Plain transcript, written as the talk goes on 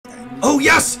Oh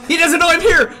yes! He doesn't know I'm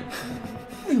here!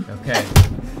 Okay.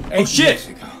 Oh shit!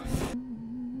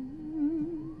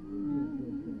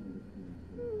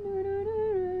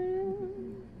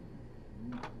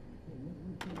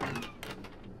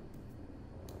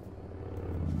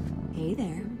 Hey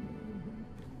there.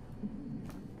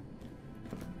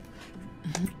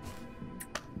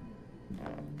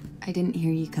 I didn't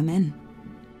hear you come in.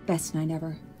 Best night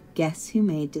ever. Guess who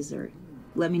made dessert?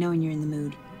 Let me know when you're in the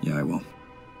mood. Yeah, I will.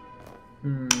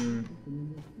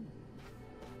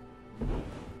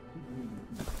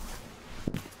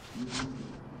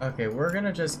 Okay, we're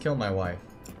gonna just kill my wife.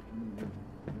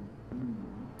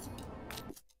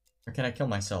 Or can I kill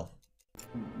myself?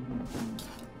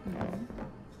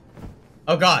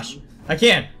 Oh gosh! I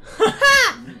can!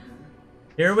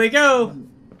 Here we go!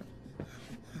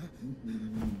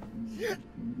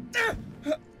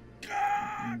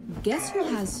 Guess who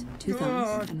has 2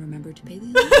 thumbs and remember to pay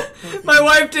the My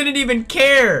wife didn't even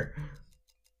care!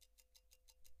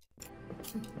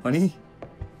 Honey?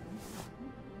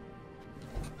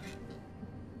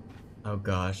 Oh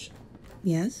gosh.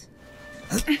 Yes?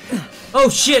 Oh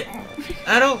shit!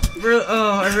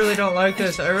 I really don't like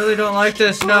this. I really don't like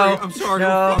this. Sorry, No. I'm sorry.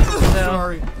 No. I'm No.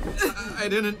 sorry. I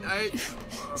didn't.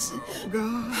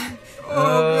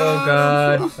 Oh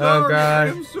god. I'm Oh sorry. god.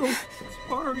 I'm so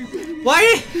sorry, baby.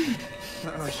 Why?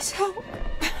 Please help.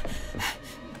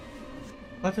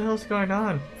 What the hell's going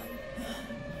on?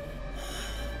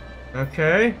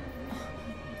 Okay.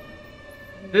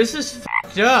 This is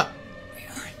fucked up.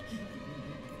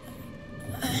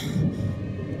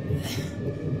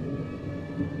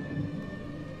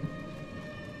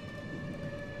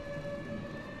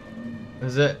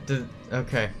 Is it?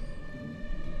 Okay.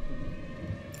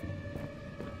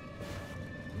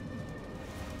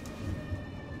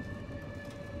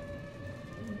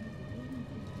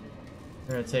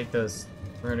 We're gonna take those.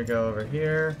 We're gonna go over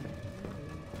here.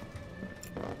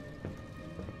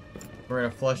 We're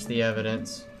gonna flush the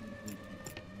evidence.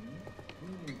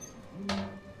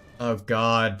 Oh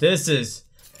god, this is...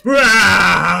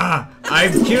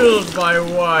 I've killed my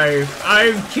wife!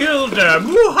 I've killed her!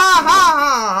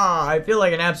 Moo-ha-ha-ha! I feel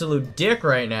like an absolute dick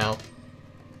right now.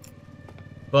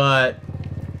 But...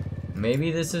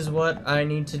 maybe this is what I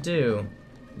need to do.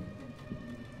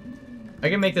 I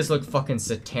can make this look fucking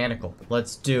satanical.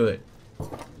 Let's do it. So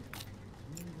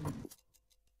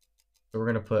we're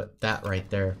gonna put that right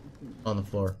there on the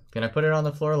floor. Can I put it on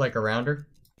the floor like around her?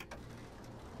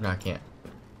 No, I can't.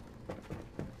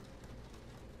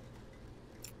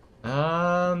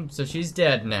 So she's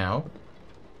dead now.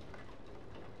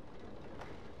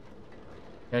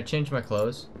 Can I change my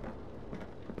clothes?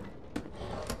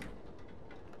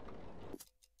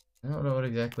 I don't know what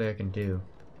exactly I can do.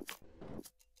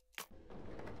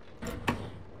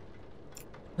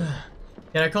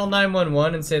 Can I call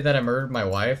 911 and say that I murdered my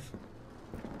wife?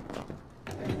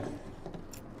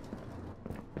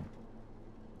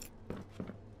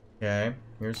 Okay,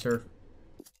 here's her.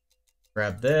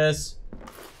 Grab this.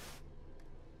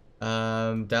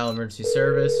 Dial emergency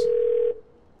service.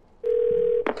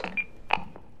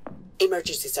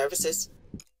 Emergency services.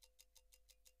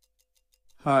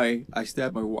 Hi, I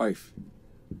stabbed my wife.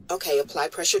 Okay, apply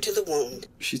pressure to the wound.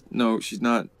 She's not.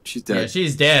 She's dead. Yeah,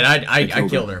 she's dead. I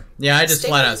killed her. Yeah, I just Stay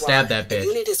flat where out you stabbed are. that The bitch.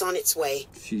 unit is on its way.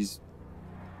 She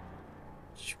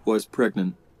was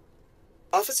pregnant.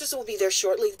 Officers will be there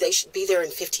shortly. They should be there in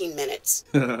 15 minutes.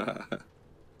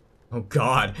 Oh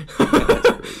god.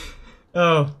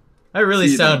 Oh, I really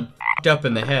See you sound f***ed up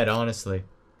in the head, honestly.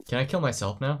 Can I kill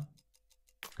myself now?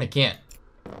 I can't.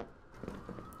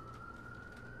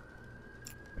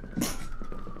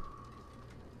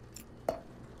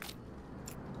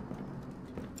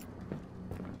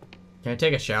 Can I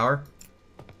take a shower?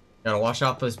 Gotta wash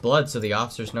off this blood so the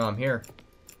officers know I'm here.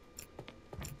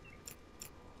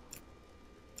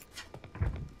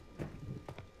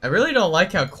 I really don't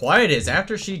like how quiet it is.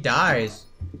 After she dies,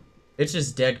 it's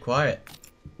just dead quiet.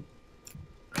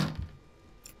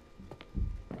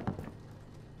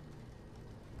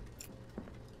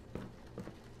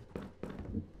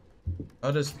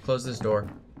 I'll just close this door.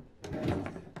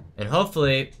 And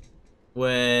hopefully,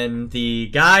 when the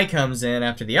guy comes in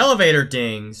after the elevator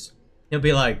dings, he'll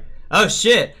be like, oh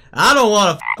shit, I don't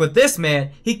want to f with this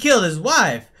man. He killed his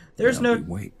wife. There's no...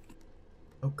 Wait.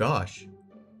 Oh gosh.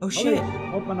 Oh shit.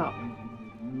 Open up.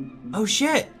 Oh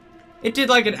shit. It did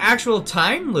like an actual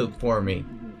time loop for me.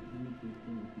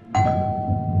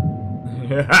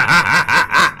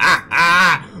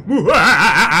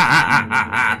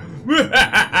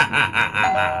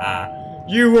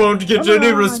 You won't get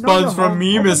any response from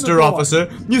me, Mr. Officer.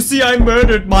 You see, I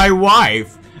murdered my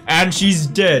wife, and she's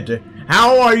dead.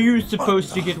 How are you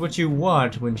supposed to get what you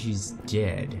want when she's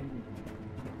dead?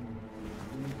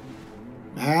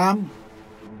 Ma'am?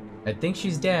 I think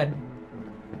she's dead.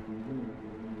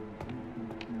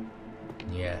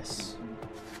 Yes.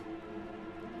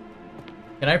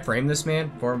 Can I frame this man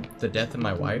for the death of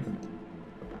my wife?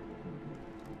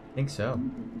 I think so.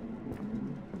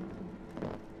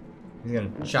 He's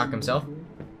gonna shock himself.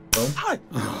 Boom.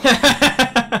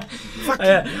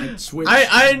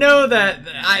 I know that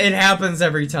it happens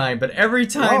every time, but every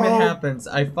time it happens,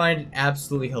 I find it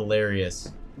absolutely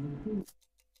hilarious.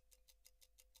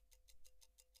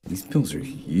 These pills are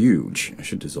huge. I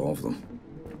should dissolve them.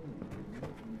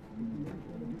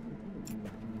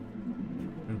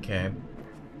 Okay.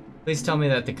 Please tell me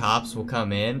that the cops will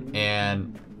come in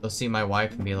and they'll see my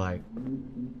wife and be like,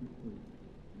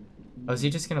 oh, is he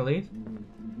just gonna leave?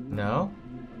 No?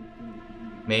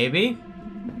 Maybe?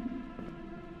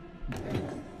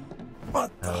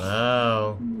 What the?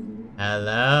 Hello?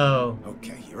 Hello?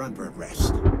 Okay, you're under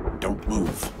arrest. Don't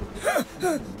move.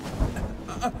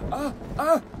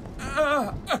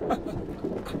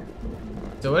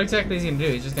 So what exactly is he gonna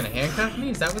do? He's just gonna handcuff me?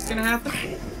 Is that what's gonna happen?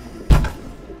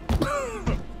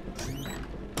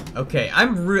 Okay,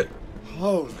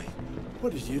 Holy,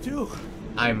 what did you do?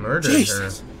 I murdered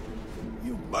Jesus. her.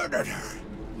 You murdered her.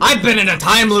 I've been in a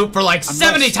time loop for like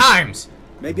 70 times!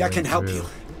 Maybe I can help you.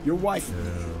 Your wife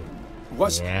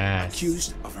was Yes.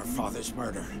 accused of her father's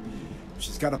murder.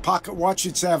 She's got a pocket watch.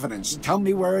 It's evidence. Tell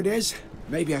me where it is.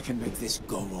 Maybe I can make this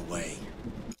go away.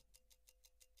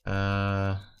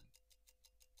 Tell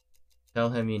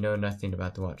him you know nothing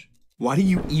about the watch. Why do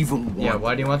you even want? Yeah,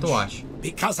 why do you want the watch?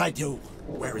 Because I do.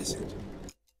 Where is it?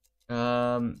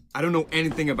 I don't know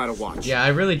anything about a watch. Yeah, I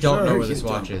really don't Sure, know where you this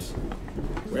watch don't. is.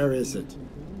 Where is it?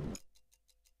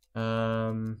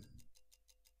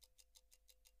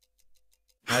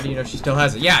 How do you know she still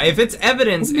has it? Yeah, if it's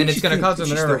evidence What and makes it's you gonna think cause that an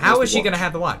she murder, still how has is the she gonna watch?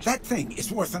 have the watch? That thing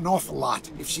is worth an awful lot.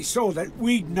 If she sold it,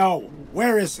 we'd know.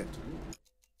 Where is it?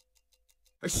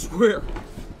 I swear,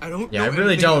 I don't. Yeah, know I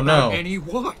really anything don't about know. any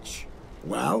watch.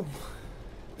 Well,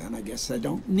 then I guess I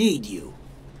don't need you.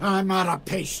 I'm out of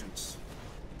patience.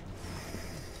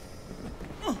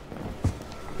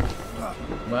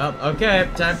 Well, okay,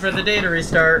 time for the day to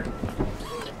restart.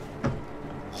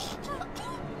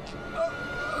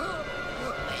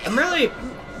 I'm really...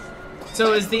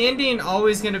 So is the ending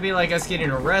always gonna be like us getting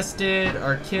arrested,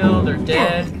 or killed, or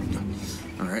dead?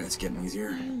 Alright, it's getting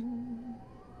easier.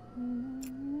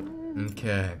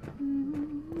 Okay.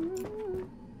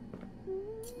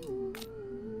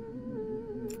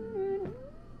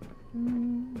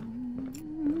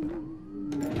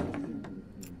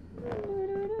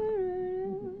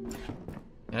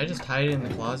 Can I just hide in the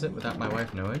closet without my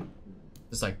wife knowing?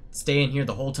 Just like stay in here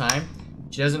the whole time?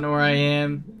 She doesn't know where I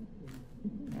am.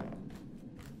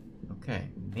 Okay,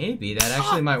 maybe that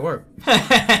actually might work.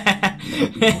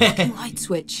 Fucking light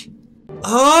switch.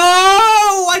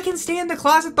 Oh, I can stay in the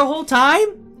closet the whole time?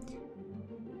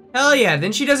 Hell yeah,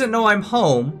 then she doesn't know I'm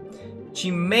home.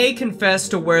 She may confess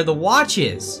to where the watch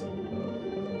is.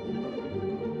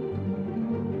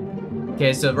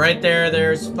 Okay, so right there,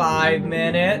 there's 5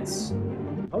 minutes.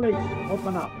 Police,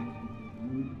 open up.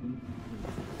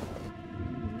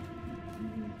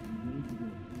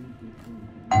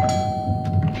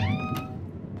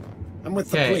 I'm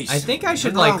with the Okay, police. I think I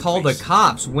should Turn like around, call the please.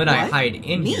 cops when I What? hide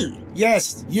in here. Me?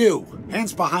 Yes, you.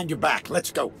 Hands behind your back.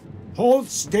 Let's go. Hold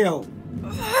still.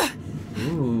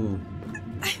 Ooh.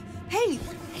 Hey!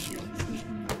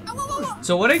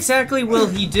 So what exactly will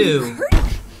he do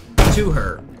to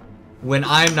her when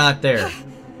I'm not there?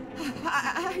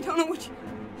 I don't know what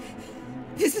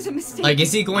This is a mistake. Like,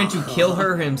 is he going to kill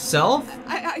her himself?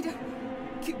 I don't...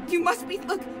 You must be...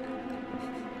 Look...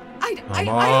 I Come don't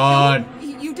on. know.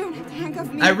 You don't have to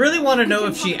handcuff me. I really want to know You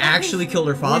if can she talk actually about killed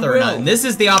her father or not. And this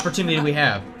is the opportunity we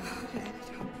have.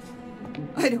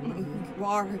 I don't know who you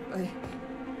are, but...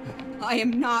 I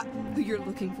am not who you're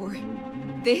looking for.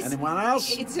 This... Anyone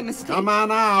else? It's a mistake. Come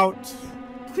on out.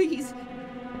 Please.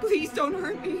 Please don't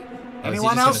hurt me. Oh, is he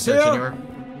Anyone just gonna else search here? anywhere?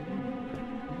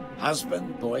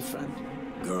 Husband, boyfriend,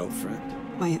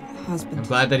 girlfriend. My husband. I'm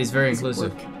glad that he's very is at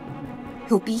inclusive. work.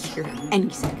 He'll be here any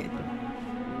second.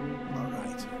 All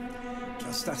right.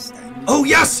 Just us then. Oh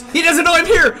yes! He doesn't know I'm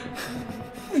here!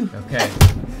 Okay.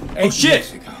 Oh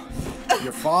shit!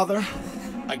 Your father?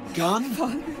 A gun?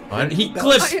 What? He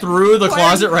clips through the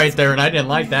closet right there, and I didn't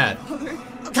like that.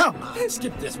 Come on,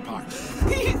 skip this part.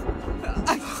 Please.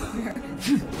 I swear.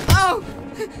 Oh!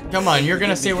 Come on, you're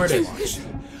gonna say where it is.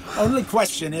 Only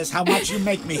question is how much you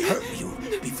make me hurt you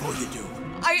before you do.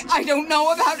 I don't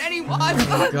know about anyone.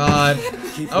 Oh god.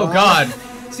 Keep Oh on. god.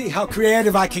 See how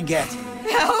creative I can get.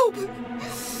 Help!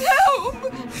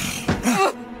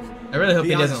 Help! I really hope Be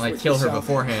he doesn't honest like with kill her yourself.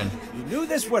 beforehand. You knew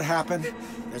this would happen.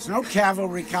 There's no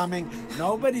cavalry coming.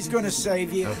 Nobody's gonna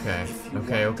save you. Okay, If you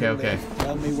okay, want okay, to okay. live,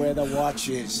 tell me where the watch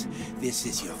is. This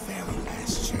is your very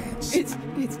last chance.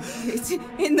 It's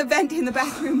in the vent in the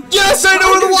bathroom. Yes, I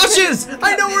know where the Under watch the is!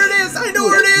 I know where it is! I know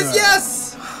where it is!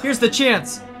 Yes! Here's the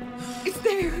chance. It's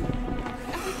there.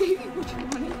 I gave you what you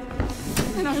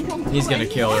wanted. And I won't He's gonna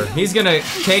let kill her. you. He's gonna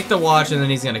take the watch and then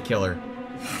he's gonna kill her.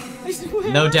 I swear.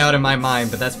 No doubt in my mind,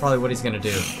 but that's probably what he's gonna do.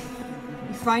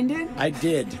 You find it? I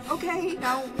did. Okay,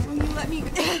 now will you let me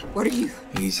What are you?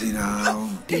 Easy now.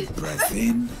 Deep breath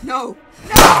in. No.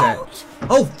 That.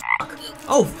 Oh, fuck.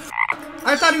 Oh, fuck.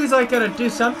 I thought he was like gonna do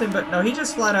something, but no, he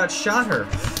just flat out shot her.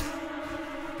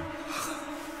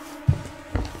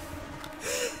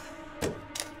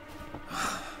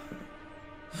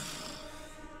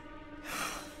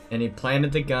 And he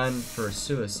planted the gun for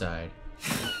suicide.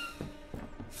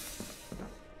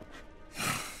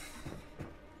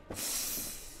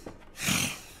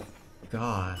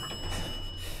 God.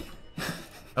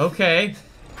 Okay.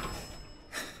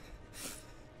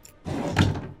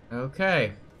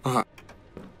 Okay.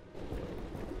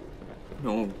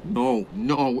 No.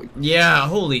 Yeah,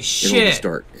 holy It'll shit.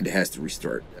 restart. It has to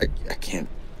restart. I can't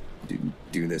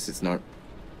do this. It's not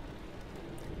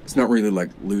really like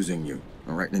losing you.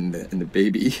 All right, and the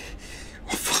baby.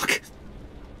 Oh fuck.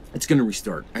 It's gonna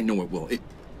restart. I know it will.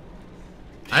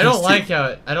 I don't like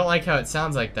how it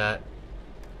sounds like that.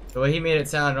 The way he made it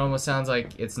sound, it almost sounds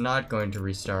like it's not going to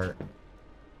restart.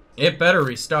 It better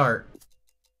restart.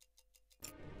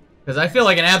 Because I feel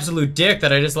like an absolute dick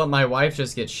that I just let my wife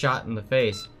just get shot in the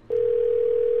face.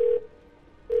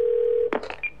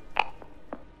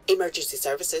 Emergency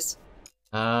services.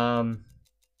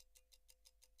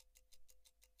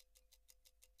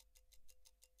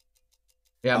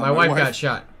 Yeah, my wife got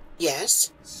shot.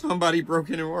 Yes. Somebody broke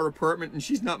into our apartment and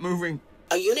she's not moving.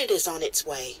 A unit is on its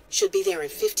way. Should be there in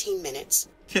 15 minutes.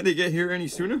 Can't they get here any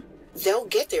sooner? They'll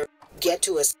get there. Get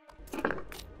to us.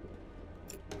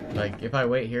 Like, if I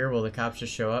wait here, will the cops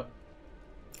just show up?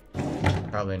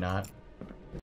 Probably not.